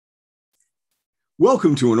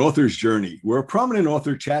Welcome to An Author's Journey, where a prominent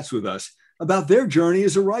author chats with us about their journey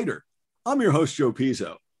as a writer. I'm your host, Joe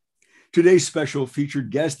Pizzo. Today's special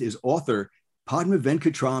featured guest is author Padma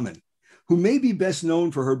Venkatraman, who may be best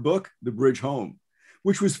known for her book, The Bridge Home,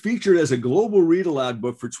 which was featured as a global read-aloud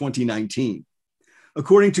book for 2019.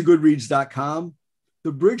 According to Goodreads.com,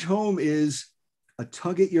 The Bridge Home is a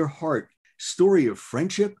tug-at-your-heart story of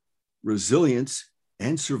friendship, resilience,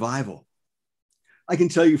 and survival. I can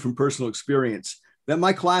tell you from personal experience that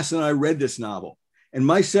my class and I read this novel, and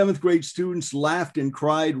my seventh grade students laughed and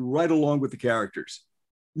cried right along with the characters.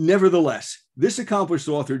 Nevertheless, this accomplished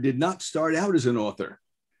author did not start out as an author.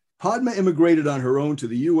 Padma immigrated on her own to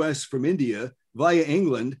the US from India via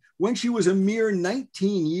England when she was a mere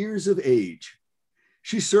 19 years of age.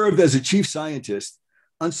 She served as a chief scientist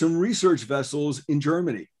on some research vessels in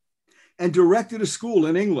Germany and directed a school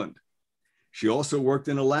in England. She also worked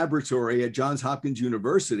in a laboratory at Johns Hopkins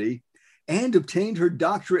University and obtained her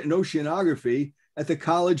doctorate in oceanography at the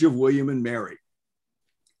College of William and Mary.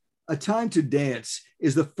 A Time to Dance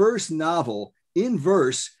is the first novel in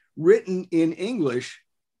verse written in English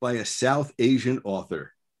by a South Asian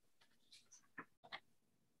author.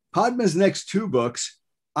 Padma's next two books,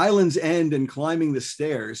 Island's End and Climbing the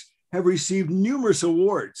Stairs, have received numerous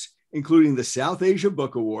awards, including the South Asia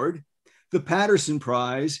Book Award, the Patterson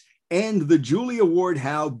Prize, and the Julia Ward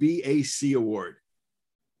Howe BAC Award.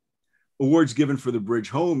 Awards given for The Bridge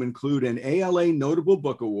Home include an ALA Notable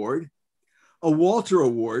Book Award, a Walter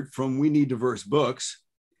Award from We Need Diverse Books,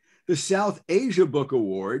 the South Asia Book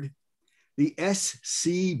Award, the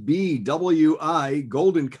SCBWI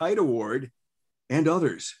Golden Kite Award, and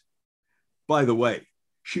others. By the way,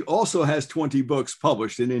 she also has 20 books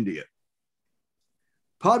published in India.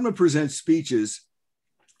 Padma presents speeches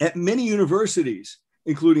at many universities,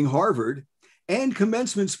 including Harvard, and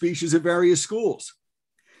commencement speeches at various schools.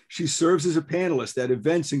 She serves as a panelist at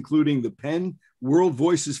events including the Penn World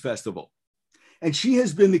Voices Festival, and she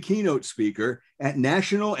has been the keynote speaker at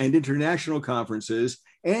national and international conferences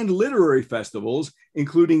and literary festivals,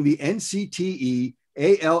 including the NCTE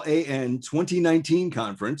ALAN 2019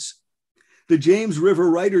 conference, the James River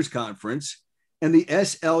Writers Conference, and the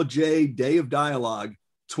SLJ Day of Dialogue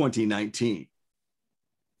 2019.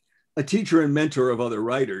 A teacher and mentor of other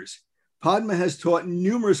writers, Padma has taught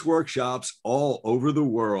numerous workshops all over the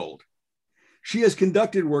world. She has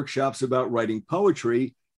conducted workshops about writing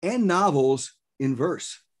poetry and novels in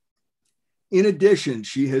verse. In addition,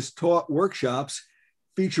 she has taught workshops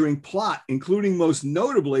featuring plot, including most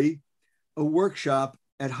notably a workshop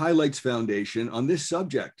at Highlights Foundation on this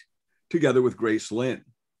subject, together with Grace Lynn.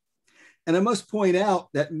 And I must point out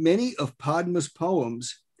that many of Padma's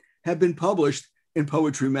poems have been published in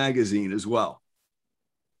Poetry Magazine as well.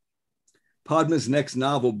 Padma's next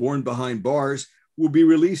novel, Born Behind Bars, will be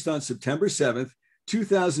released on September 7th,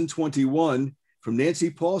 2021 from Nancy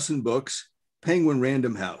Paulson Books, Penguin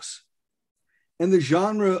Random House. And the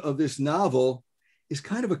genre of this novel is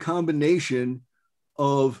kind of a combination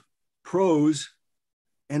of prose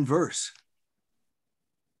and verse.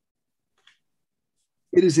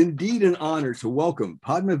 It is indeed an honor to welcome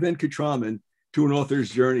Padma Venkatraman to An Author's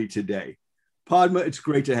Journey today. Padma, it's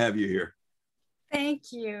great to have you here.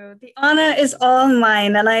 Thank you. The honor is all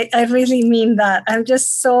mine, and I really mean that. I'm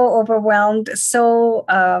just so overwhelmed, so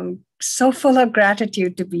full of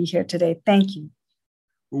gratitude to be here today. Thank you.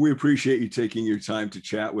 Well, we appreciate you taking your time to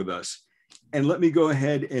chat with us. And let me go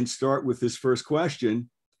ahead and start with this first question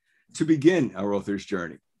to begin our author's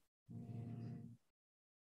journey.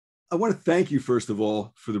 I want to thank you, first of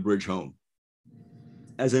all, for The Bridge Home.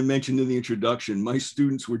 As I mentioned in the introduction, my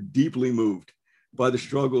students were deeply moved by the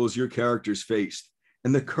struggles your characters faced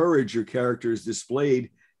and the courage your characters displayed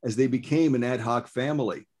as they became an ad hoc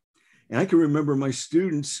family. And I can remember my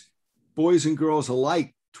students, boys and girls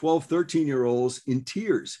alike, 12, 13-year-olds, in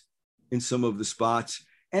tears in some of the spots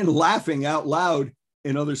and laughing out loud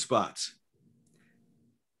in other spots.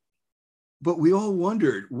 But we all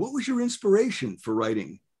wondered, what was your inspiration for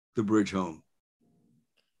writing The Bridge Home?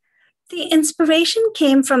 The inspiration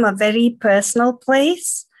came from a very personal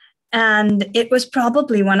place. And it was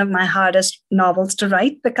probably one of my hardest novels to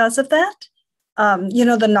write because of that.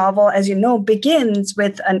 The novel, as you know, begins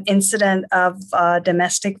with an incident of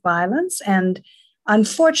domestic violence. And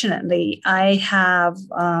unfortunately, I have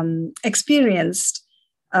experienced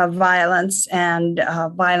violence and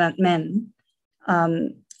violent men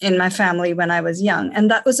in my family when I was young. And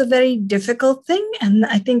that was a very difficult thing. And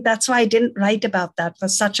I think that's why I didn't write about that for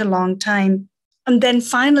such a long time. And then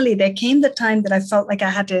finally, there came the time that I felt like I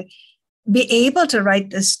had to be able to write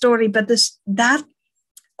this story. But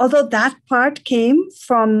although that part came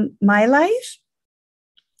from my life,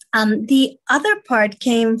 The other part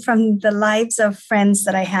came from the lives of friends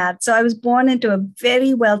that I had. So I was born into a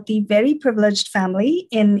very wealthy, very privileged family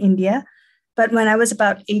in India. But when I was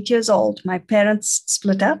about 8 years old, my parents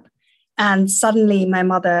split up, and suddenly my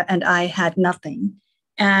mother and I had nothing.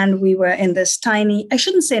 And we were in this tiny, I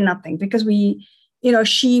shouldn't say nothing, because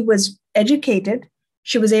she was educated.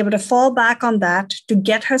 She was able to fall back on that to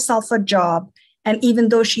get herself a job. And even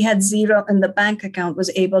though she had zero in the bank account,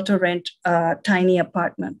 was able to rent a tiny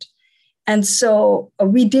apartment. And so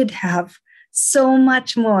we did have so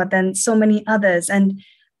much more than so many others. And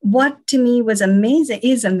what to me was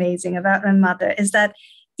amazing about my mother is that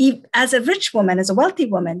as a rich woman, as a wealthy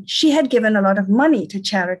woman, she had given a lot of money to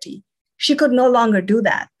charity. She could no longer do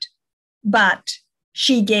that, but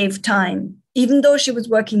she gave time. Even though she was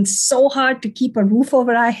working so hard to keep a roof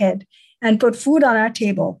over our head and put food on our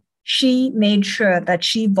table, she made sure that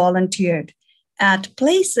she volunteered at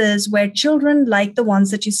places where children like the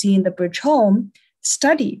ones that you see in the Bridge Home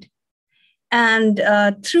studied. And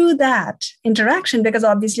through that interaction, because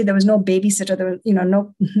obviously there was no babysitter, there was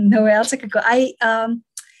nowhere else I could go.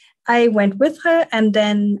 I went with her, and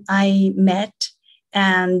then I met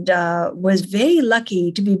and was very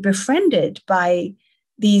lucky to be befriended by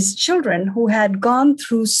these children who had gone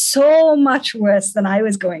through so much worse than I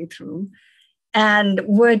was going through, and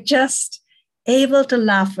were just able to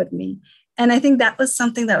laugh with me. And I think that was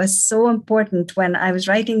something that was so important when I was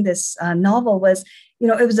writing this novel was,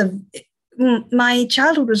 my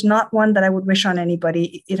childhood was not one that I would wish on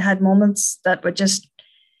anybody. It had moments that were just,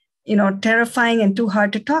 terrifying and too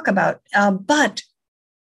hard to talk about. But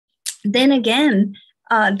then again,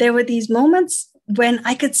 there were these moments when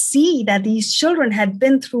I could see that these children had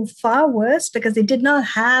been through far worse because they did not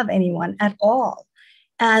have anyone at all.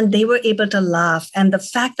 And they were able to laugh. And the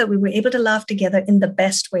fact that we were able to laugh together in the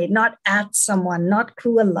best way, not at someone, not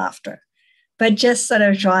cruel laughter, but just sort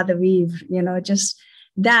of joie de vivre, just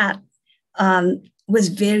that was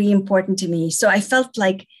very important to me. So I felt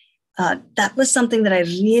like that was something that I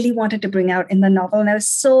really wanted to bring out in the novel. And I was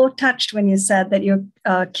so touched when you said that your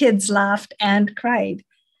kids laughed and cried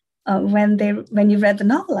when you read the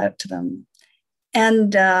novel out to them.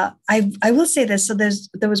 And I will say this. So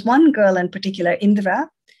there was one girl in particular, Indra,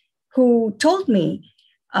 who told me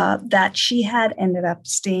that she had ended up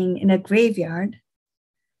staying in a graveyard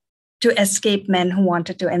to escape men who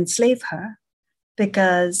wanted to enslave her.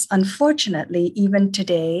 Because unfortunately, even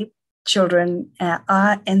today, children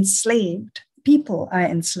are enslaved. People are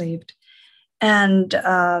enslaved. And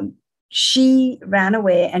she ran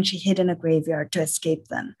away and she hid in a graveyard to escape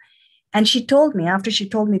them. And she told me, after she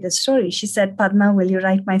told me the story, she said, "Padma, will you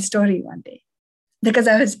write my story one day?" Because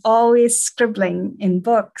I was always scribbling in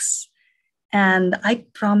books. And I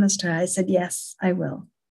promised her, I said, yes, I will.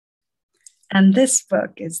 And this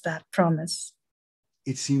book is that promise.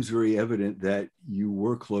 It seems very evident that you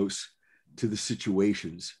were close to the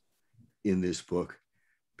situations in this book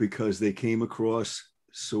because they came across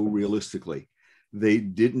so realistically. They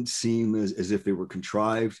didn't seem as if they were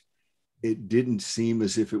contrived. It didn't seem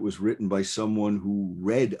as if it was written by someone who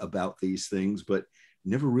read about these things, but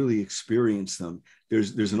never really experienced them.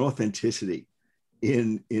 There's an authenticity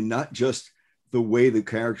in not just the way the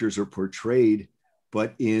characters are portrayed,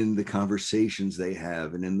 but in the conversations they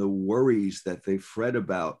have and in the worries that they fret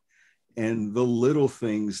about and the little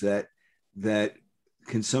things that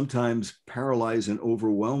can sometimes paralyze and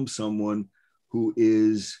overwhelm someone who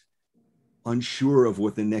is unsure of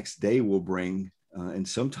what the next day will bring and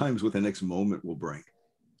sometimes what the next moment will bring.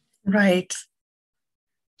 Right.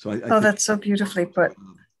 So I think, that's so beautifully put.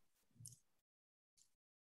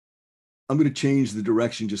 I'm going to change the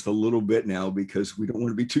direction just a little bit now because we don't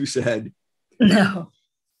want to be too sad. No.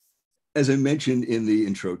 As I mentioned in the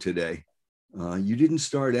intro today, you didn't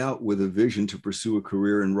start out with a vision to pursue a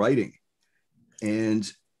career in writing.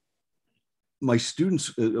 And my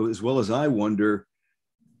students, as well as I, wonder,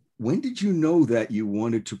 when did you know that you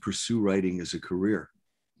wanted to pursue writing as a career?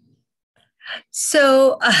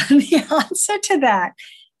 So the answer to that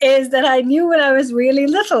is that I knew when I was really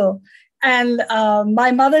little. And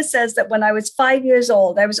my mother says that when I was 5 years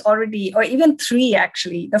old, I was already, or even 3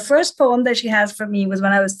 actually, the first poem that she has for me was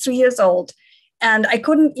when I was 3 years old. And I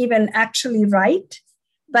couldn't even actually write,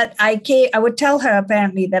 but I would tell her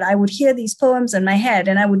apparently that I would hear these poems in my head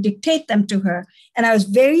and I would dictate them to her. And I was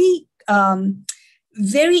very,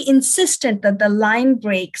 very insistent that the line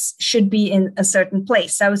breaks should be in a certain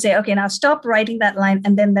place. So I would say, okay, now stop writing that line.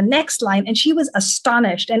 And then the next line. And she was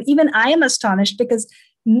astonished. And even I am astonished because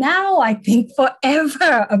now I think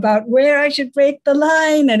forever about where I should break the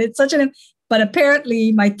line. And it's but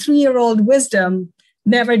apparently my 3-year-old wisdom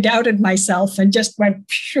never doubted myself and just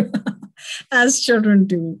went as children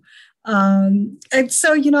do. And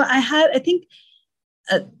so, I think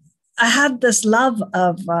uh, I had this love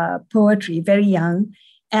of poetry very young.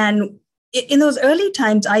 And in those early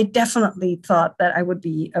times, I definitely thought that I would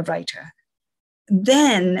be a writer.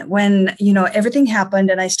 Then when, everything happened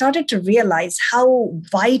and I started to realize how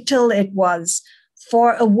vital it was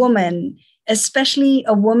for a woman, especially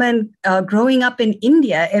a woman growing up in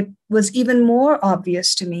India, it was even more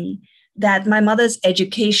obvious to me that my mother's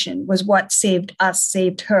education was what saved us,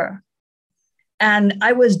 saved her. And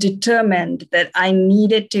I was determined that I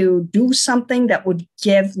needed to do something that would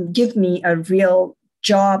give me a real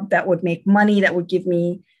job, that would make money, that would give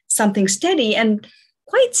me something steady. And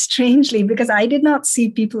quite strangely, because I did not see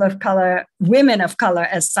people of color, women of color,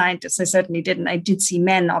 as scientists, I certainly didn't. I did see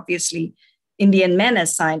men, obviously, Indian men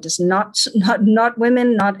as scientists, not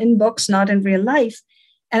women, not in books, not in real life.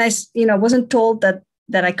 And I, wasn't told that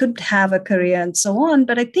I could have a career and so on.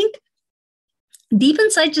 But I think deep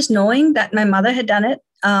inside, just knowing that my mother had done it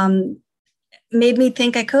made me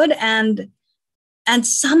think I could. And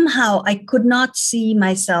somehow I could not see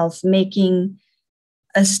myself making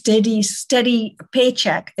a steady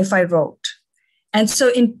paycheck if I wrote. And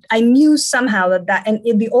so I knew somehow that, and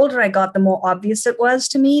the older I got, the more obvious it was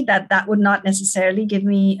to me that would not necessarily give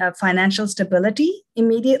me financial stability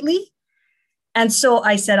immediately. And so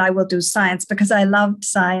I said, I will do science because I loved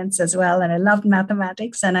science as well. And I loved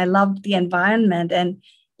mathematics and I loved the environment. And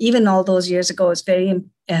even all those years ago, it's very,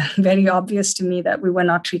 very obvious to me that we were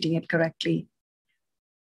not treating it correctly,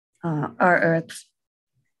 our Earth.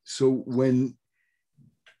 So when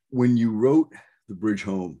you wrote The Bridge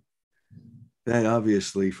Home, that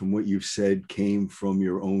obviously, from what you've said, came from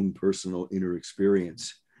your own personal inner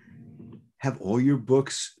experience. Have all your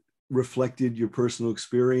books reflected your personal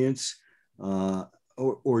experience?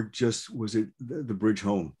 Or just was it the Bridge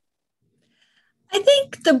Home? I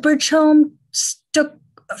think the Bridge Home took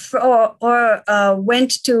or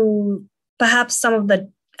went to perhaps some of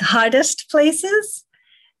the hardest places.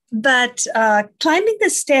 But Climbing the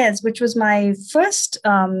Stairs, which was my first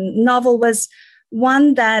novel, was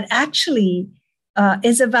one that actually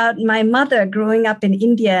is about my mother growing up in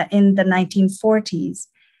India in the 1940s.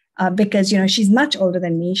 Because, she's much older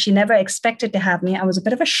than me. She never expected to have me. I was a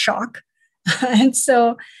bit of a shock. And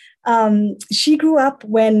so she grew up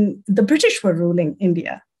when the British were ruling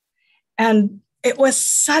India. And it was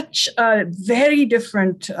such a very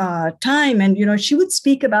different time. And, she would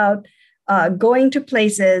speak about going to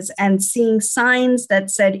places and seeing signs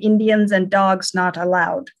that said Indians and dogs not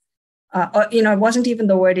allowed. It wasn't even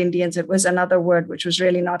the word Indians. It was another word, which was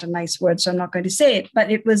really not a nice word. So I'm not going to say it.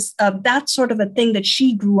 But it was that sort of a thing that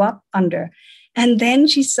she grew up under. And then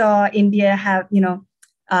she saw India have,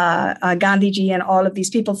 Gandhiji and all of these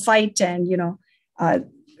people fight and,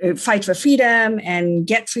 fight for freedom and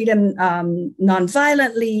get freedom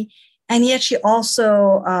nonviolently. And yet she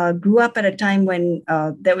also grew up at a time when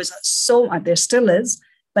there was there still is,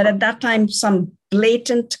 but at that time, some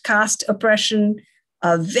blatant caste oppression,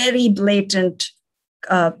 very blatant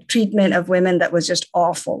treatment of women that was just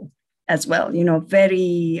awful as well,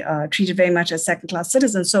 very treated very much as second-class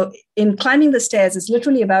citizens. So in Climbing the Stairs, it's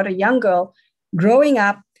literally about a young girl growing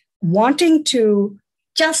up, wanting to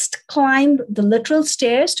just climb the literal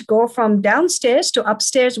stairs to go from downstairs to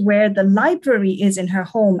upstairs where the library is in her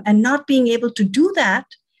home, and not being able to do that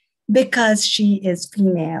because she is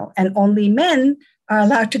female and only men are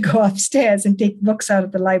allowed to go upstairs and take books out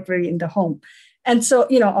of the library in the home. And so,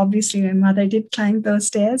 obviously my mother did climb those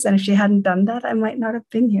stairs. And if she hadn't done that, I might not have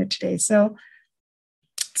been here today. So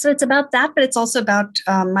it's about that, but it's also about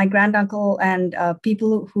my granduncle and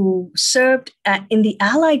people who served in the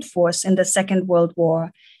Allied force in the Second World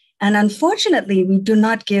War. And unfortunately, we do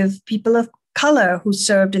not give people of color who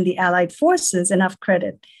served in the Allied forces enough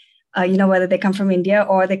credit, whether they come from India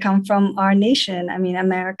or they come from our nation. I mean,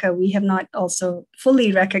 America, we have not also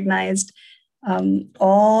fully recognized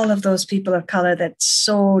all of those people of color that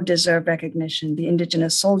so deserve recognition: the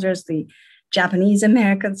indigenous soldiers, the Japanese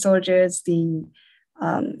American soldiers, the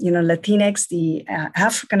Latinx, the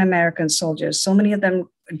African American soldiers. So many of them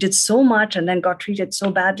did so much and then got treated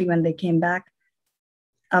so badly when they came back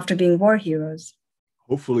after being war heroes.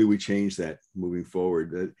 Hopefully we change that moving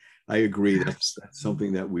forward. I agree. That's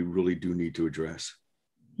something that we really do need to address.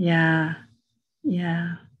 Yeah.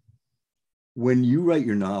 When you write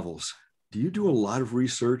your novels, do you do a lot of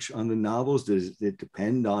research on the novels? Does it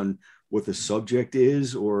depend on what the subject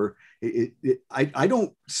is? Or I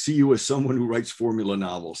don't see you as someone who writes formula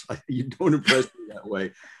novels. You don't impress me that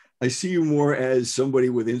way. I see you more as somebody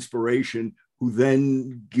with inspiration who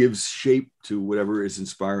then gives shape to whatever is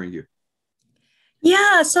inspiring you.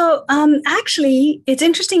 Yeah. So actually, it's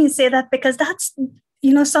interesting you say that because that's,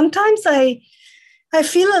 sometimes I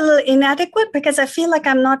feel a little inadequate because I feel like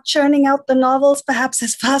I'm not churning out the novels perhaps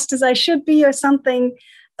as fast as I should be or something.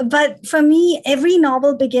 But for me, every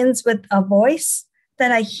novel begins with a voice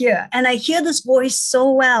that I hear, and I hear this voice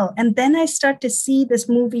so well. And then I start to see this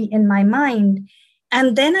movie in my mind.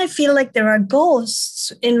 And then I feel like there are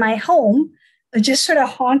ghosts in my home just sort of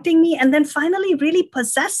haunting me and then finally really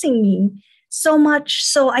possessing me so much.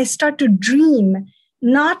 So I start to dream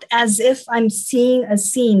not as if I'm seeing a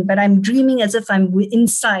scene, but I'm dreaming as if I'm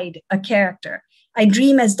inside a character. I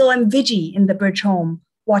dream as though I'm Viji in the bridge home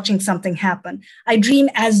watching something happen. I dream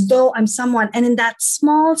as though I'm someone. And in that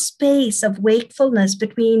small space of wakefulness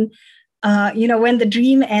between, when the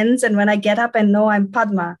dream ends and when I get up and know I'm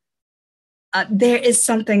Padma, there is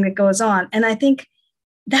something that goes on. And I think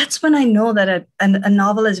that's when I know that a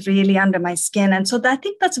novel is really under my skin. And so I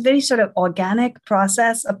think that's a very sort of organic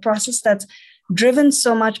process, a process that's driven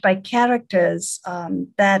so much by characters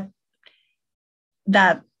that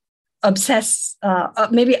obsess.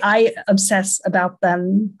 Maybe I obsess about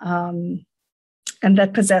them, and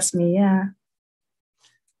that possess me. Yeah.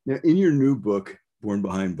 Now, in your new book, Born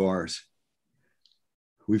Behind Bars,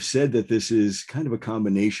 we've said that this is kind of a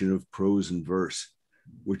combination of prose and verse,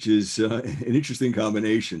 which is an interesting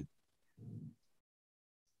combination.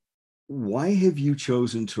 Why have you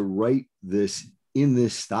chosen to write this in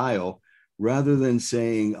this style rather than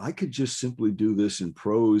saying, I could just simply do this in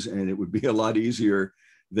prose and it would be a lot easier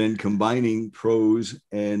than combining prose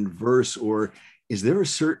and verse? Or is there a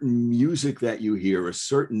certain music that you hear, a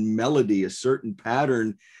certain melody, a certain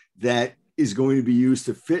pattern that is going to be used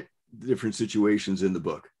to fit different situations in the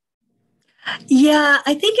book? Yeah,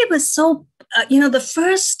 I think it was so. The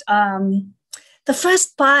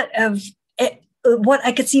first part of it, what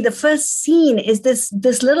I could see, the first scene is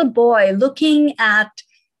this little boy looking at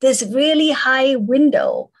this really high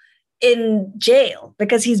window in jail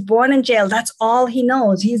because he's born in jail. That's all he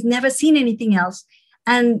knows. He's never seen anything else,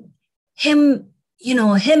 and him,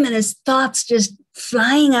 him and his thoughts just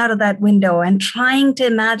flying out of that window and trying to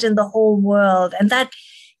imagine the whole world and that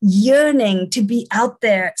yearning to be out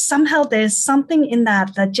there. Somehow there's something in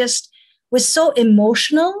that just was so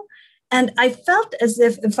emotional. And I felt as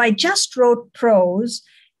if I just wrote prose,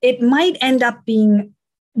 it might end up being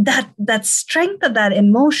that strength of that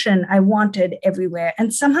emotion I wanted everywhere.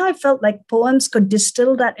 And somehow I felt like poems could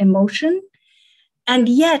distill that emotion. And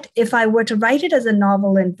yet, if I were to write it as a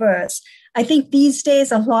novel in verse, I think these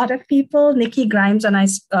days a lot of people, Nikki Grimes and I,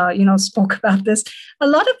 spoke about this. A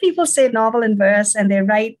lot of people say novel in verse, and they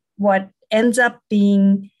write what ends up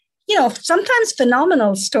being, sometimes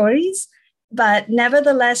phenomenal stories, but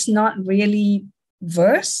nevertheless not really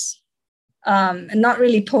verse, not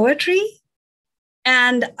really poetry.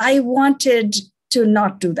 And I wanted to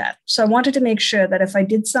not do that. So I wanted to make sure that if I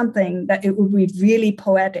did something, that it would be really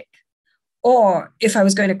poetic, or if I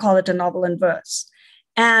was going to call it a novel in verse.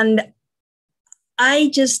 And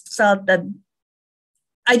I just felt that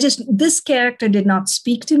this character did not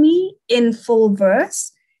speak to me in full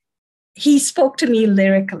verse. He spoke to me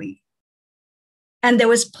lyrically. And there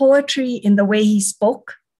was poetry in the way he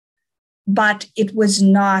spoke, but it was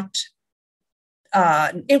not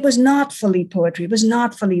fully poetry. It was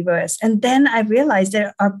not fully verse. And then I realized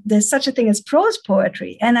there's such a thing as prose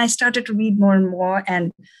poetry. And I started to read more and more.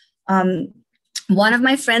 And one of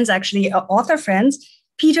my friends, actually, author friends,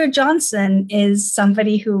 Peter Johnson, is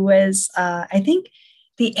somebody who was, I think,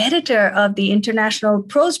 the editor of the International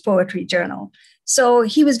Prose Poetry Journal. So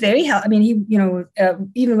he was very helpful. I mean, he,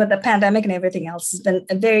 even with the pandemic and everything else, has been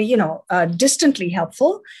very, distantly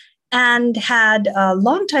helpful, and had a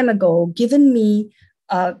long time ago given me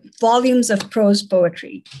volumes of prose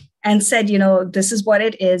poetry and said, this is what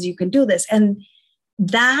it is. You can do this. And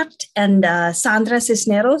that and Sandra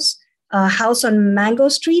Cisneros, House on Mango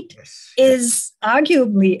Street, is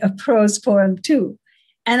arguably a prose poem too.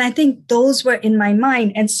 And I think those were in my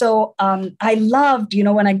mind. And so I loved,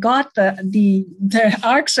 when I got the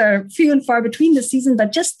arcs are few and far between this season,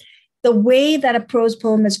 but just the way that a prose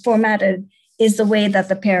poem is formatted is the way that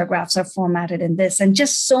the paragraphs are formatted in this. And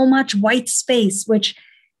just so much white space, which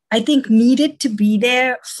I think needed to be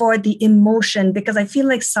there for the emotion, because I feel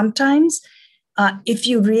like sometimes if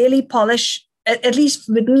you really polish, at least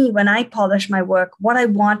with me, when I polish my work, what I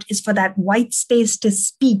want is for that white space to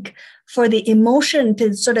speak, for the emotion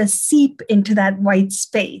to sort of seep into that white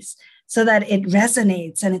space so that it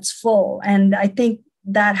resonates and it's full. And I think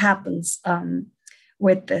that happens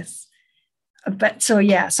with this. But so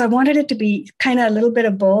I wanted it to be kind of a little bit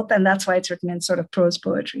of both. And that's why it's written in sort of prose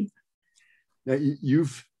poetry. Now,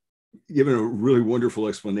 you've given a really wonderful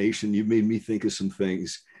explanation. You made me think of some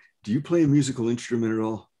things. Do you play a musical instrument at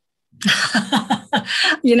all?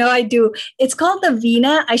 I do. It's called the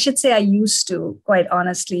Veena. I should say I used to, quite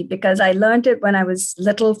honestly, because I learned it when I was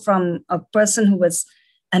little from a person who was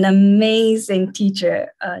an amazing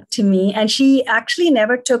teacher to me. And she actually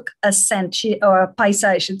never took a cent, or a paisa,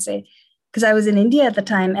 I should say, because I was in India at the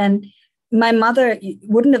time. And my mother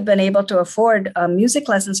wouldn't have been able to afford music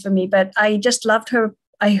lessons for me, but I just loved her.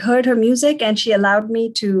 I heard her music and she allowed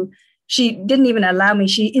me to. She didn't even allow me.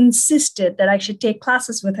 She insisted that I should take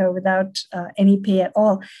classes with her without any pay at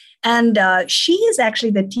all. And she is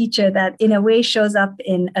actually the teacher that, in a way, shows up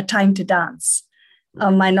in A Time to Dance,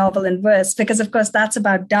 my novel in verse, because, of course, that's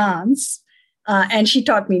about dance. And she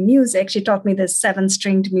taught me music. She taught me this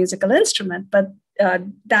 7-stringed musical instrument. But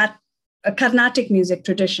that Carnatic music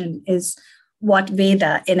tradition is what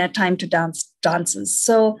Veda in A Time to Dance dances.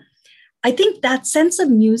 So I think that sense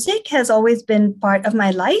of music has always been part of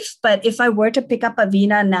my life. But if I were to pick up a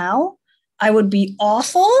Veena now, I would be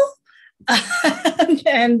awful.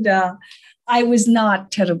 and I was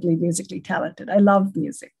not terribly musically talented. I love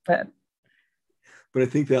music, but I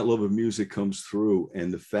think that love of music comes through,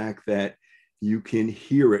 and the fact that you can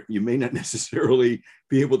hear it. You may not necessarily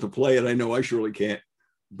be able to play it. I know I surely can't,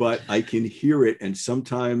 but I can hear it. And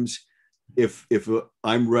sometimes if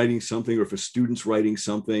I'm writing something, or if a student's writing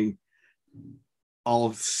something,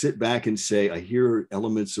 I'll sit back and say, I hear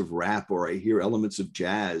elements of rap, or I hear elements of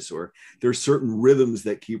jazz, or there's certain rhythms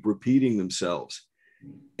that keep repeating themselves.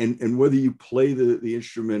 And whether you play the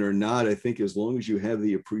instrument or not, I think as long as you have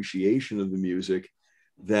the appreciation of the music,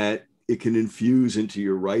 that it can infuse into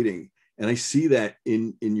your writing. And I see that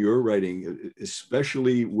in your writing,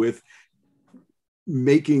 especially with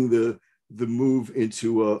making the move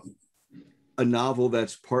into a novel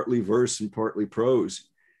that's partly verse and partly prose,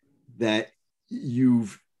 that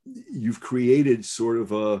you've created sort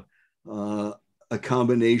of a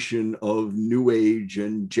combination of new age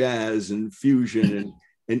and jazz and fusion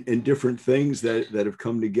and different things that have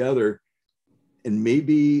come together. And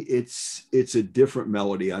maybe it's a different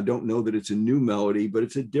melody. I don't know that it's a new melody, but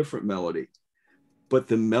it's a different melody. But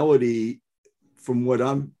the melody, from what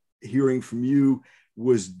I'm hearing from you,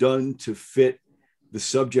 was done to fit the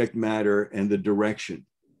subject matter and the direction,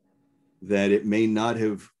 that it may not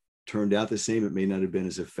have turned out the same. It may not have been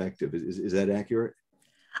as effective. Is that accurate?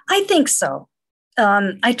 I think so.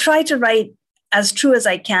 I try to write as true as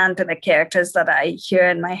I can to the characters that I hear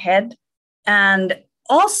in my head. And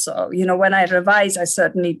also, when I revise, I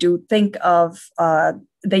certainly do think of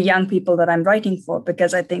the young people that I'm writing for,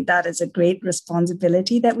 because I think that is a great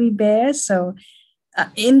responsibility that we bear. So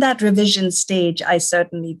in that revision stage, I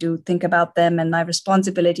certainly do think about them and my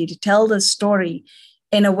responsibility to tell the story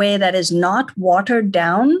in a way that is not watered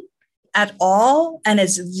down at all, and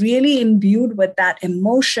is really imbued with that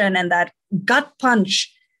emotion, and that gut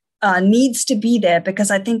punch needs to be there,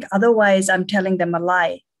 because I think otherwise I'm telling them a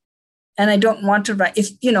lie. And I don't want to write,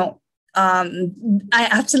 I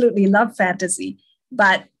absolutely love fantasy,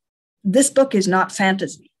 but this book is not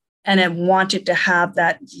fantasy. And I wanted to have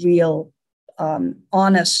that real,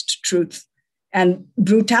 honest truth and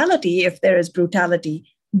brutality, if there is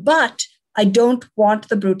brutality. But I don't want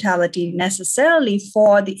the brutality necessarily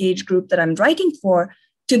for the age group that I'm writing for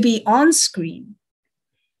to be on screen.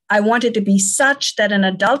 I want it to be such that an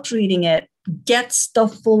adult reading it gets the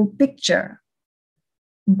full picture.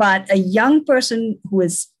 But a young person who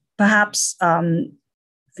is perhaps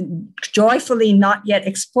joyfully not yet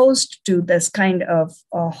exposed to this kind of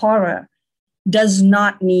horror does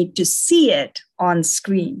not need to see it on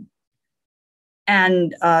screen.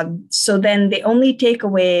 And so then they only take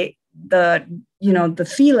away the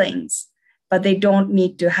feelings, but they don't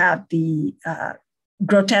need to have the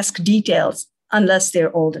grotesque details unless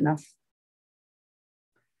they're old enough.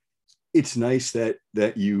 It's nice that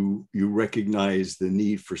you recognize the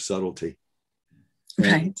need for subtlety,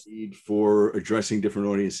 right? The need for addressing different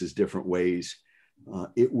audiences different ways.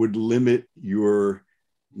 It would limit your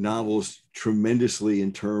novels tremendously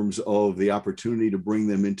in terms of the opportunity to bring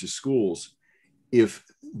them into schools if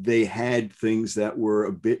they had things that were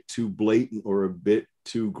a bit too blatant or a bit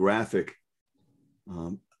too graphic.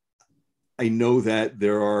 I know that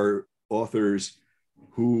there are authors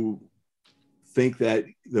who think that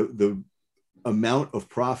the amount of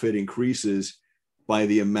profit increases by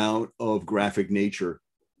the amount of graphic nature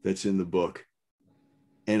that's in the book.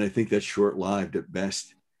 And I think that's short-lived at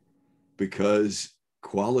best, because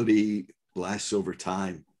quality lasts over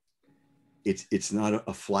time. It's not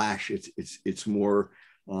a flash. It's more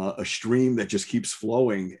a stream that just keeps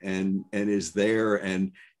flowing and is there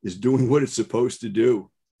and is doing what it's supposed to do,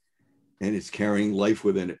 and it's carrying life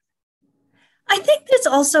within it. I think there's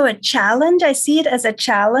also a challenge. I see it as a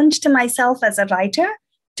challenge to myself as a writer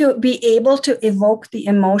to be able to evoke the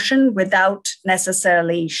emotion without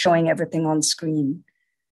necessarily showing everything on screen.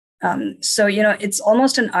 So, it's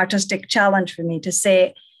almost an artistic challenge for me to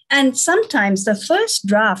say, and sometimes the first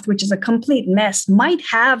draft, which is a complete mess, might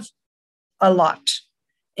have a lot.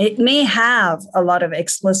 It may have a lot of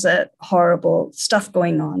explicit, horrible stuff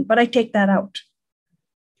going on, but I take that out.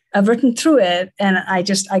 I've written through it and I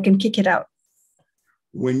can kick it out.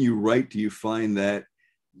 When you write, do you find that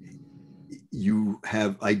you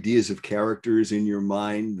have ideas of characters in your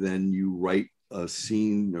mind, then you write a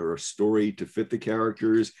scene or a story to fit the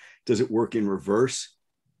characters? Does it work in reverse,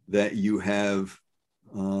 that you have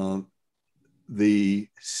the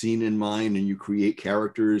scene in mind and you create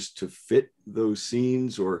characters to fit those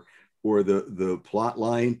scenes or the plot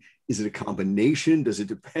line? Is it a combination? Does it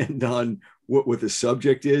depend on what the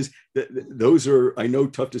subject is? Those are, I know,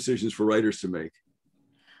 tough decisions for writers to make.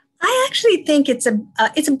 I actually think it's a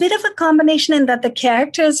bit of a combination in that the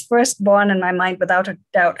character is first born in my mind without a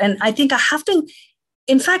doubt. And I think I have to,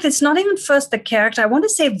 in fact, it's not even first the character. I want to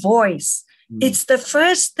say voice. It's the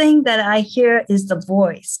first thing that I hear is the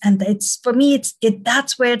voice. And it's, for me,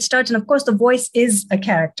 that's where it starts. And of course, the voice is a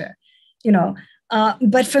character,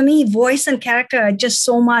 but for me, voice and character are just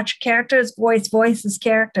so much. Character is voice, voice is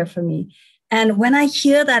character for me. And when I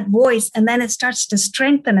hear that voice and then it starts to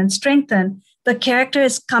strengthen and strengthen, the character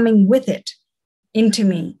is coming with it into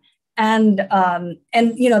me. And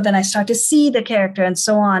then I start to see the character and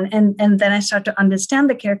so on. And then I start to understand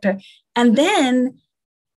the character. And then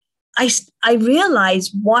I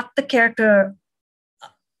realize what the character,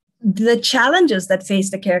 the challenges that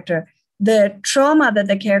face the character, the trauma that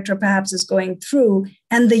the character perhaps is going through,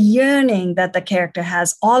 and the yearning that the character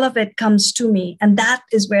has, all of it comes to me. And that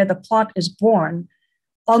is where the plot is born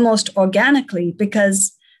almost organically,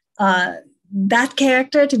 because that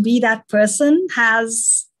character, to be that person,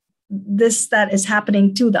 has this that is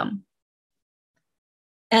happening to them.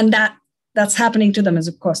 And that's happening to them is,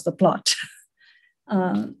 of course, the plot.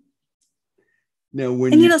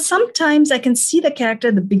 Now, sometimes I can see the character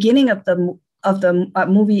at the beginning of the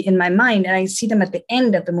movie in my mind, and I see them at the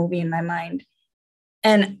end of the movie in my mind,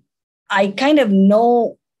 and I kind of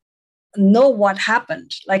know what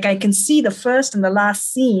happened. Like I can see the first and the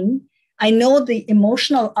last scene. I know the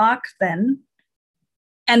emotional arc then,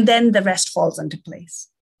 and then the rest falls into place.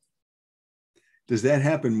 Does that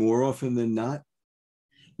happen more often than not?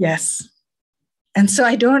 Yes. And so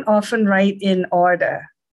I don't often write in order.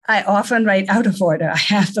 I often write out of order. I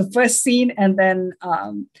have the first scene, and then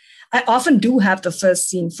I often do have the first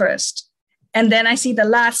scene first. And then I see the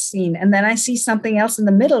last scene, and then I see something else in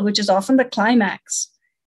the middle, which is often the climax.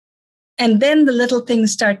 And then the little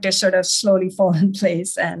things start to sort of slowly fall in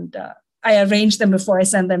place, and I arrange them before I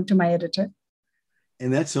send them to my editor.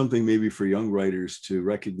 And that's something maybe for young writers to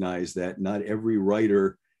recognize, that not every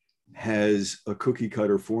writer has a cookie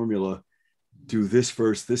cutter formula. Do this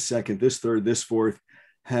first, this second, this third, this fourth,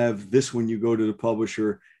 have this when you go to the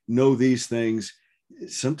publisher, know these things.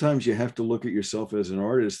 Sometimes you have to look at yourself as an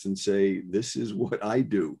artist and say, this is what I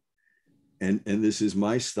do. And this is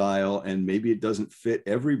my style. And maybe it doesn't fit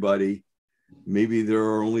everybody. Maybe there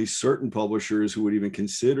are only certain publishers who would even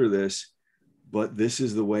consider this, but this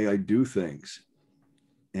is the way I do things.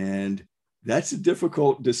 And that's a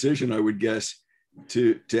difficult decision, I would guess,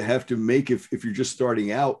 to have to make if you're just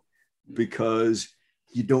starting out, because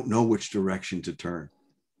you don't know which direction to turn.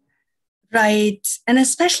 Right. And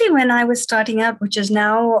especially when I was starting out, which is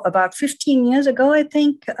now about 15 years ago, I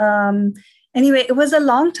think. Anyway, it was a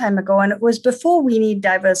long time ago, and it was before We Need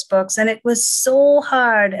Diverse Books. And it was so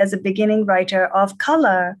hard as a beginning writer of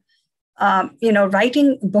color,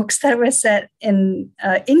 writing books that were set in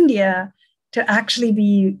India, to actually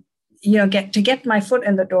be, get my foot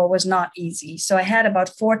in the door was not easy. So I had about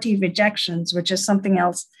 40 rejections, which is something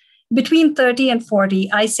else. Between 30 and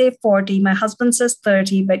 40, I say 40, my husband says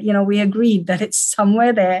 30, but, we agreed that it's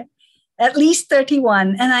somewhere there, at least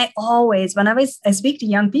 31. And I always, I speak to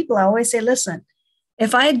young people, I always say, listen,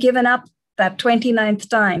 if I had given up that 29th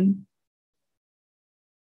time,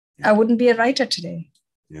 I wouldn't be a writer today.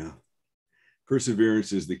 Yeah.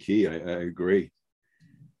 Perseverance is the key. I agree.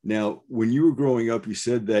 Now, when you were growing up, you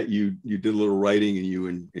said that you did a little writing and you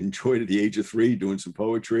enjoyed at the age of 3 doing some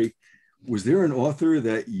poetry. Was there an author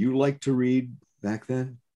that you liked to read back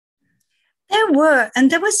then? There were,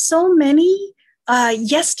 and there were so many.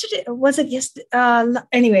 Yesterday,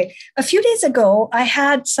 anyway, a few days ago, I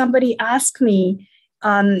had somebody ask me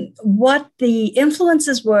what the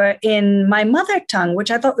influences were in my mother tongue,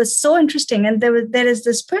 which I thought was so interesting. And there is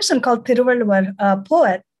this person called Thiruvalluvar,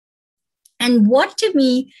 poet. And what to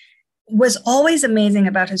me was always amazing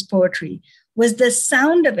about his poetry was the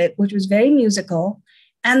sound of it, which was very musical.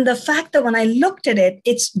 And the fact that when I looked at it,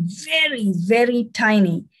 it's very, very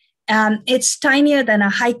tiny. It's tinier than a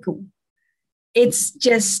haiku. It's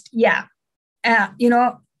just, yeah.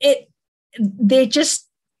 They just,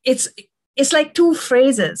 it's like two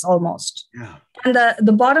phrases almost. Yeah. And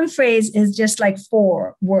the bottom phrase is just like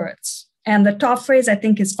 4 words. And the top phrase, I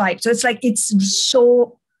think, is 5. So it's like, it's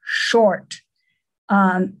so short.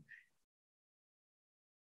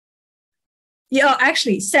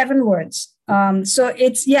 Actually 7 words. So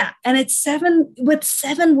it's, and it's 7 with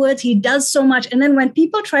 7 words. He does so much. And then when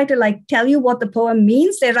people try to like tell you what the poem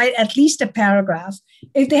means, they write at least a paragraph.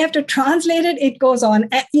 If they have to translate it, it goes on.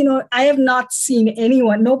 I have not seen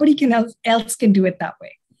anyone, nobody else can do it that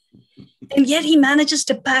way. And yet he manages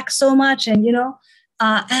to pack so much. And,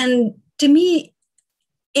 and to me,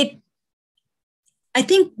 I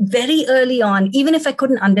think very early on, even if I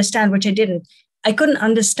couldn't understand, which I couldn't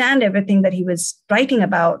understand everything that he was writing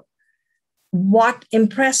about. What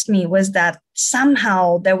impressed me was that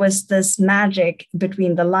somehow there was this magic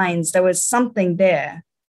between the lines. There was something there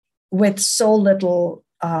with so little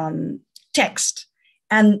text.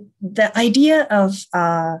 And the idea of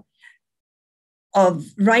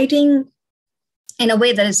writing in a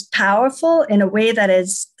way that is powerful, in a way that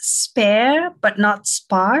is spare but not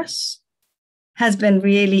sparse, has been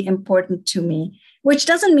really important to me, which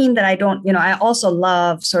doesn't mean that I don't, I also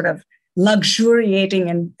love sort of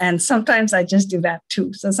luxuriating and sometimes I just do that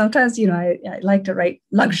too. So sometimes, I like to write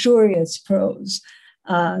luxurious prose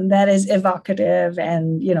that is evocative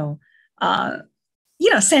and,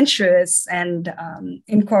 sensuous and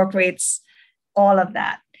incorporates all of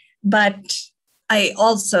that. But I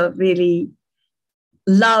also really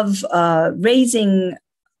love rising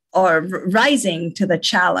to the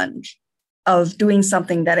challenge of doing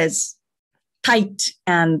something that is tight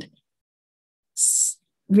and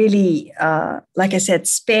really, like I said,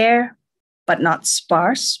 spare, but not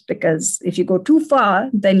sparse, because if you go too far,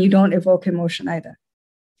 then you don't evoke emotion either.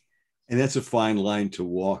 And that's a fine line to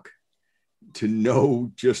walk, to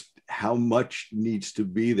know just how much needs to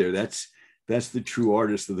be there. That's the true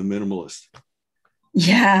artist of the minimalist.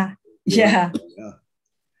 Yeah.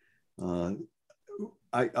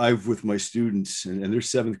 I've with my students, and they're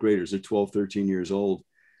 7th graders, they're 12, 13 years old.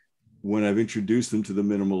 When I've introduced them to the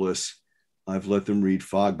minimalists, I've let them read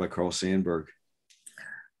Fog by Carl Sandburg.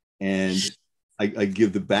 And I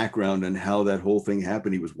give the background on how that whole thing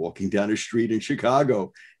happened. He was walking down a street in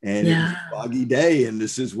Chicago and it was a foggy day, and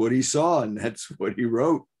this is what he saw, and that's what he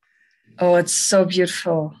wrote. Oh, it's so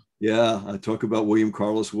beautiful. Yeah, I talk about William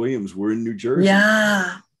Carlos Williams. We're in New Jersey.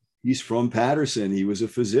 Yeah. He's from Patterson. He was a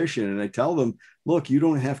physician. And I tell them, look, you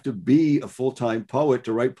don't have to be a full-time poet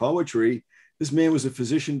to write poetry. This man was a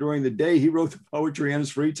physician during the day. He wrote the poetry on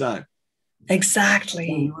his free time.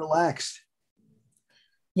 Exactly. And he relaxed.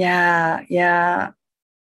 Yeah.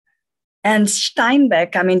 And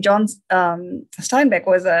Steinbeck, John Steinbeck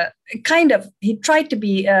was he tried to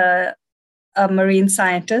be a marine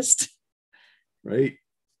scientist. Right.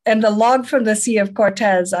 And The Log from the Sea of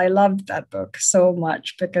Cortez, I loved that book so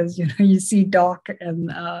much because, you see Doc and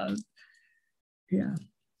And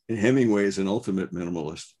Hemingway is an ultimate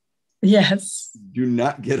minimalist. Yes. Do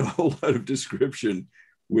not get a whole lot of description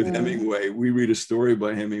with Hemingway. We read a story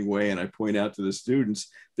by Hemingway and I point out to the students,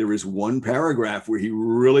 there is one paragraph where he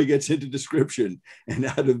really gets into description. And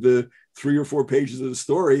out of the 3 or 4 pages of the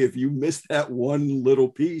story, if you miss that one little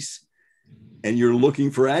piece, and you're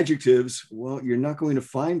looking for adjectives, well, you're not going to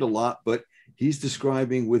find a lot, but he's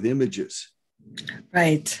describing with images.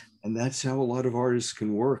 Right. And that's how a lot of artists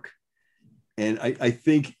can work. And I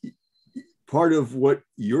think part of what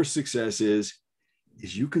your success is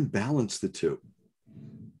you can balance the two.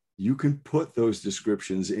 You can put those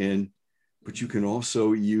descriptions in, but you can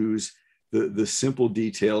also use the simple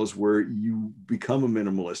details where you become a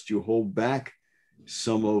minimalist. You hold back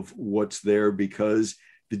some of what's there because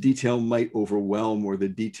the detail might overwhelm, or the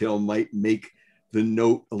detail might make the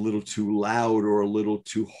note a little too loud or a little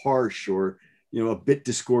too harsh, or, a bit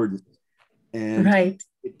discordant. And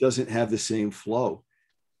it doesn't have the same flow.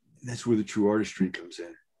 And that's where the true artistry comes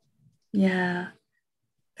in. Yeah.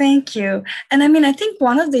 Thank you. And I think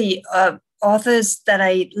one of the authors that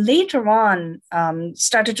I later on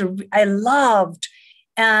I loved,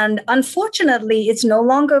 and unfortunately, it's no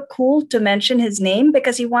longer cool to mention his name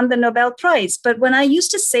because he won the Nobel Prize. But when I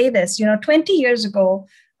used to say this, 20 years ago,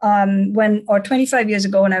 or 25 years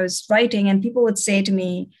ago when I was writing, and people would say to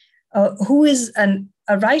me, who is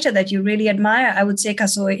a writer that you really admire? I would say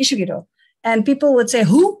Kazuo Ishiguro. And people would say,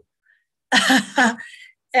 who?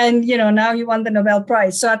 And, now he won the Nobel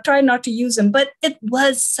Prize. So I try not to use him, but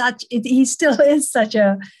he still is such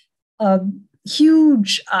a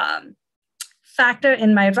huge factor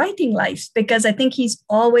in my writing life, because I think he's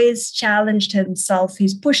always challenged himself.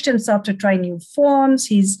 He's pushed himself to try new forms.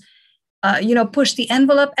 He's, pushed the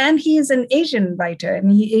envelope, and he is an Asian writer. I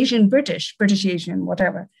mean, Asian, British Asian,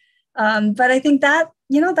 whatever. But I think that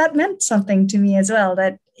meant something to me as well,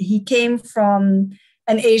 that he came from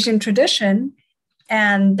an Asian tradition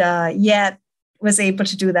and yet was able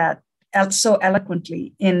to do that so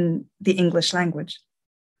eloquently in the English language.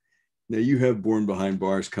 Now, you have Born Behind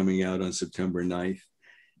Bars coming out on September 9th.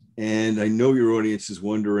 And I know your audience is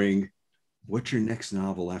wondering, what's your next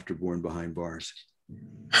novel after Born Behind Bars?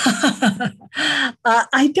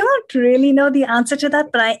 I don't really know the answer to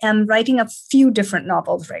that, but I am writing a few different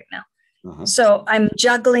novels right now. Uh-huh. So I'm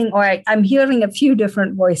juggling, or I'm hearing a few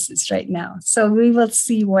different voices right now. So we will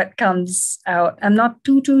see what comes out. I'm not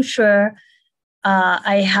too sure.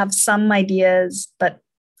 I have some ideas, but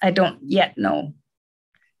I don't yet know.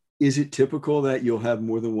 Is it typical that you'll have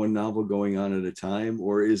more than one novel going on at a time,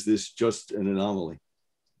 or is this just an anomaly?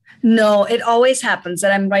 No, it always happens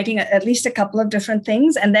that I'm writing at least a couple of different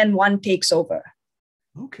things, and then one takes over.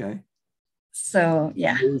 Okay. So,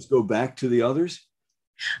 yeah. You always go back to the others?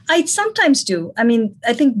 I sometimes do. I mean,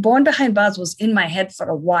 I think Born Behind Bars was in my head for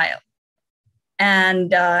a while.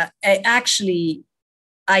 And I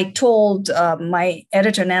told my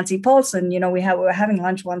editor, Nancy Paulson, we were having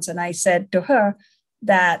lunch once, and I said to her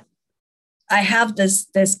that I have this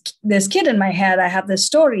kid in my head. I have this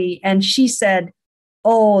story. And she said,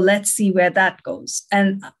 oh, let's see where that goes.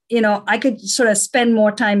 And, I could sort of spend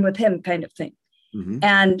more time with him, kind of thing. Mm-hmm.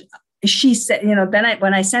 And she said, then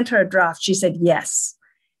when I sent her a draft, she said, yes.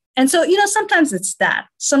 And so, sometimes it's that.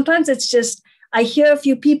 Sometimes it's just, I hear a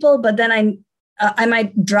few people, but then I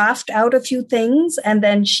might draft out a few things. And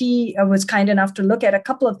then she was kind enough to look at a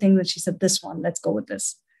couple of things. And she said, this one, let's go with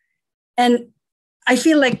this. And I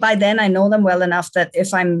feel like by then I know them well enough that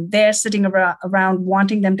if I'm there sitting around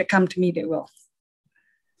wanting them to come to me, they will.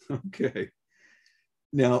 Okay.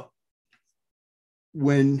 Now,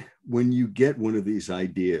 when you get one of these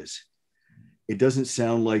ideas, it doesn't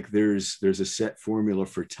sound like there's a set formula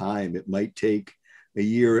for time. It might take a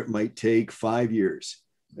year. It might take 5 years.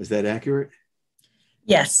 Is that accurate?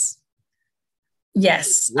 Yes.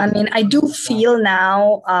 Yes. I mean, I do feel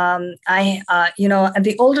now,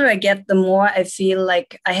 the older I get, the more I feel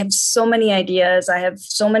like I have so many ideas. I have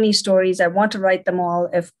so many stories. I want to write them all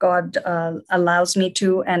if God allows me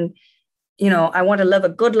to. And, I want to live a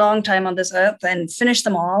good long time on this earth and finish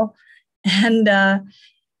them all. And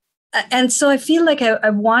so I feel like I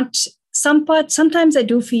want sometimes I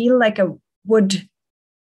do feel like I would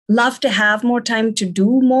love to have more time to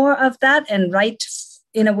do more of that and write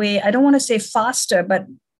in a way, I don't want to say faster,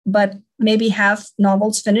 but maybe have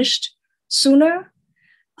novels finished sooner.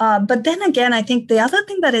 But then again, I think the other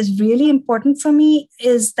thing that is really important for me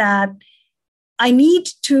is that I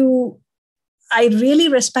really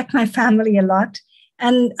respect my family a lot.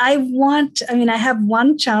 And I have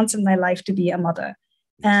one chance in my life to be a mother.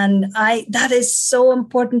 And that is so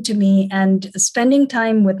important to me. And spending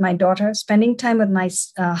time with my daughter, spending time with my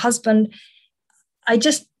husband,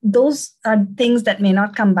 those are things that may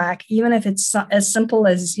not come back, even if it's as simple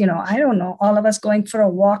as, I don't know, all of us going for a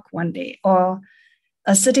walk one day or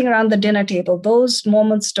sitting around the dinner table. Those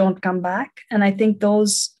moments don't come back. And I think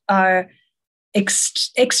those are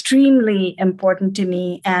extremely important to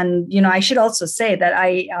me. And, I should also say that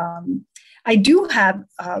I do have,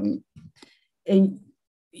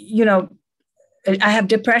 I have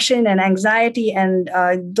depression and anxiety and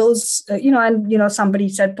those, somebody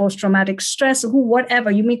said post-traumatic stress, whatever,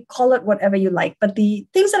 you may call it whatever you like. But the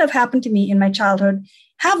things that have happened to me in my childhood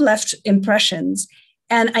have left impressions.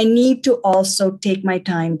 And I need to also take my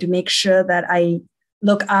time to make sure that I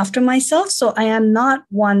look after myself. So I'm not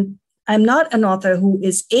an author who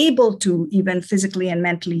is able to even physically and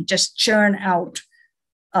mentally just churn out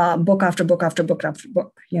book after book after book after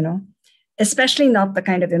book, especially not the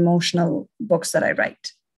kind of emotional books that I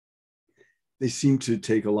write. They seem to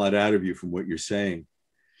take a lot out of you from what you're saying.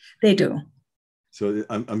 They do. So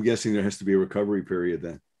I'm guessing there has to be a recovery period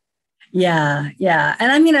then. Yeah.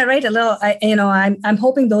 And I mean, I write a little, I'm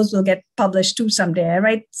hoping those will get published too someday. I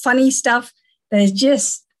write funny stuff that is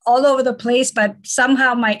just all over the place, but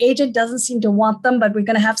somehow my agent doesn't seem to want them, but we're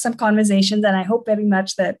going to have some conversations. And I hope very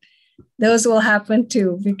much that those will happen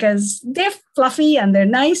too, because they're fluffy and they're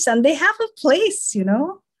nice and they have a place,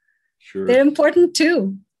 Sure. They're important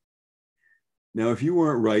too. Now, if you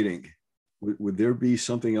weren't writing, would there be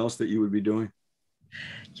something else that you would be doing?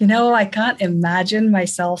 I can't imagine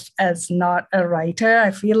myself as not a writer.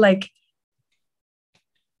 I feel like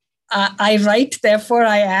I write, therefore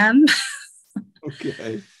I am.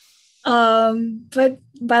 Okay.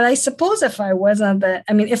 But I suppose if I wasn't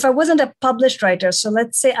a published writer, so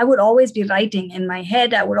let's say I would always be writing in my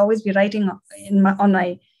head. I would always be writing on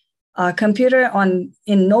my computer,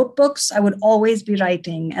 in notebooks. I would always be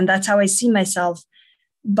writing, and that's how I see myself.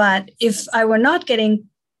 But if I were not getting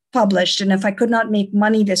published, and if I could not make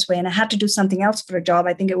money this way, and I had to do something else for a job,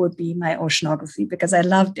 I think it would be my oceanography, because I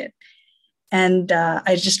loved it. And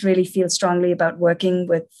I just really feel strongly about working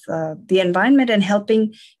with the environment and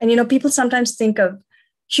helping. And, people sometimes think of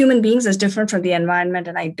human beings as different from the environment,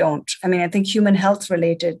 and I don't. I mean, I think human health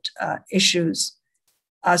related issues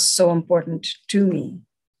are so important to me,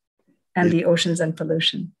 and the oceans and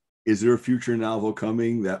pollution. Is there a future novel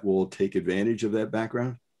coming that will take advantage of that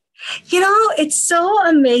background? It's so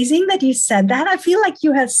amazing that you said that. I feel like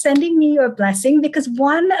you are sending me your blessing, because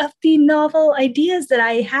one of the novel ideas that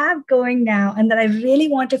I have going now and that I really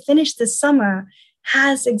want to finish this summer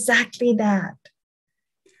has exactly that.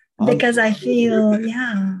 Because I feel,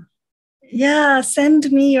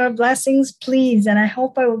 send me your blessings, please. And I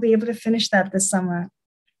hope I will be able to finish that this summer.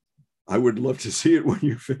 I would love to see it when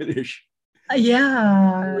you finish.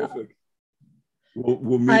 Yeah. Terrific.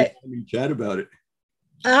 We'll meet and chat about it.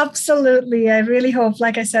 Absolutely. I really hope,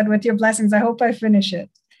 like I said, with your blessings, I hope I finish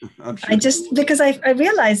it. I'm sure because I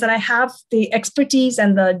realize that I have the expertise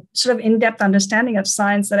and the sort of in-depth understanding of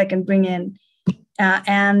science that I can bring in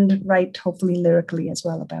and write, hopefully lyrically as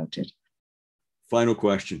well about it. Final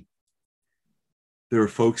question. There are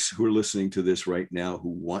folks who are listening to this right now who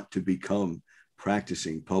want to become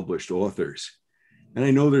practicing published authors. And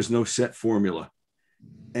I know there's no set formula,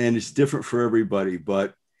 and it's different for everybody,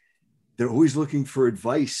 but they're always looking for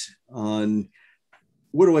advice on,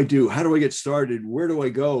 what do I do? How do I get started? Where do I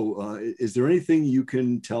go? Is there anything you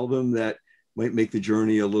can tell them that might make the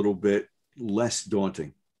journey a little bit less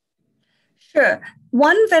daunting? Sure.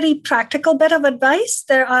 One very practical bit of advice: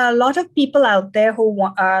 there are a lot of people out there who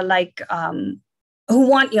who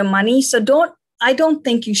want your money. So I don't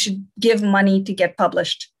think you should give money to get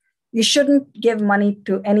published. You shouldn't give money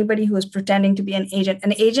to anybody who is pretending to be an agent.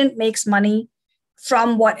 An agent makes money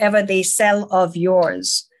from whatever they sell of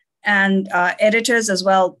yours. And editors as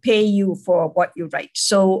well pay you for what you write.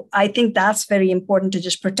 So I think that's very important, to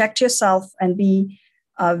just protect yourself and be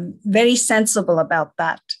very sensible about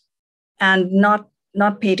that, and not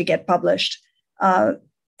pay to get published. And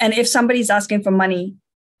if somebody's asking for money,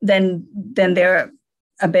 then they're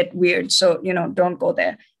a bit weird. So, don't go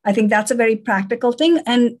there. I think that's a very practical thing.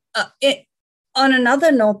 And on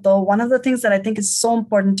another note, though, one of the things that I think is so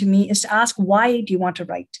important to me is to ask, why do you want to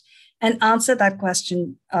write? And answer that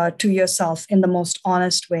question to yourself in the most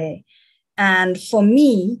honest way. And for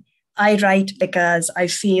me, I write because I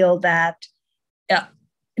feel that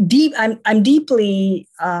I'm deeply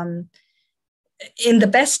in the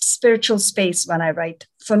best spiritual space when I write.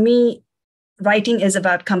 For me, writing is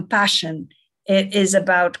about compassion. It is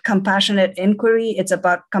about compassionate inquiry. It's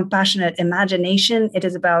about compassionate imagination. It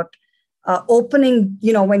is about opening,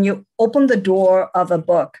 when you open the door of a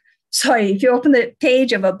book, if you open the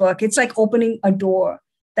page of a book, it's like opening a door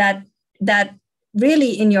that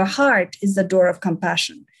really in your heart is the door of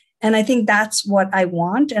compassion. And I think that's what I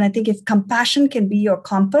want. And I think if compassion can be your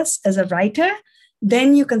compass as a writer,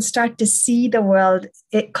 then you can start to see the world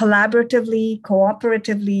collaboratively,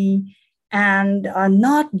 cooperatively, and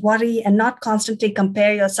not worry and not constantly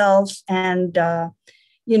compare yourself and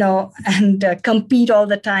compete all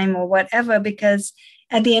the time or whatever, because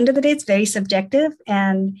at the end of the day, it's very subjective.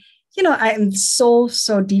 And, I am so,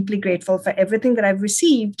 so deeply grateful for everything that I've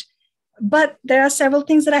received, but there are several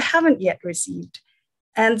things that I haven't yet received.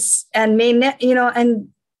 And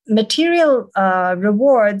material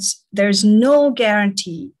rewards, there's no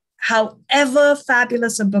guarantee, however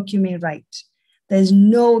fabulous a book you may write, there's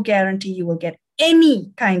no guarantee you will get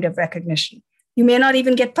any kind of recognition. You may not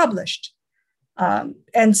even get published.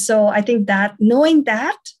 And so I think that knowing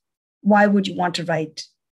that, why would you want to write?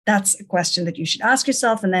 That's a question that you should ask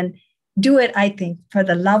yourself, and then do it, I think, for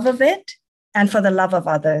the love of it and for the love of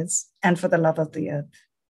others and for the love of the earth.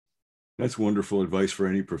 That's wonderful advice for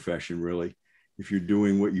any profession, really. If you're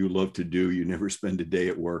doing what you love to do, you never spend a day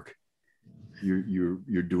at work.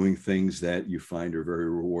 You're doing things that you find are very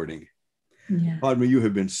rewarding. Yeah. Padma, you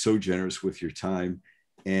have been so generous with your time.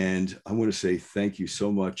 And I want to say thank you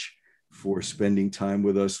so much for spending time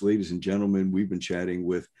with us. Ladies and gentlemen, we've been chatting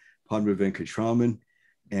with Padma Venkatraman,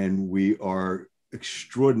 and we are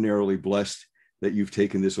extraordinarily blessed that you've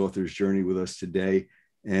taken this author's journey with us today,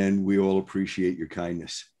 and we all appreciate your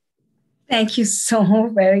kindness. Thank you so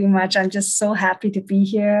very much. I'm just so happy to be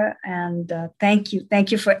here. And thank you.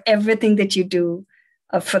 Thank you for everything that you do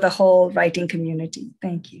for the whole writing community.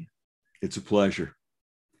 Thank you. It's a pleasure.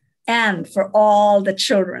 And for all the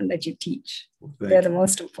children that you teach. They're the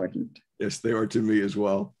most important. Yes, they are to me as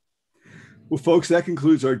well. Well, folks, that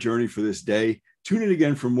concludes our journey for this day. Tune in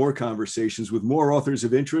again for more conversations with more authors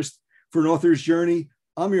of interest. For an author's journey,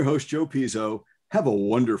 I'm your host, Joe Pizzo. Have a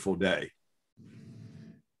wonderful day.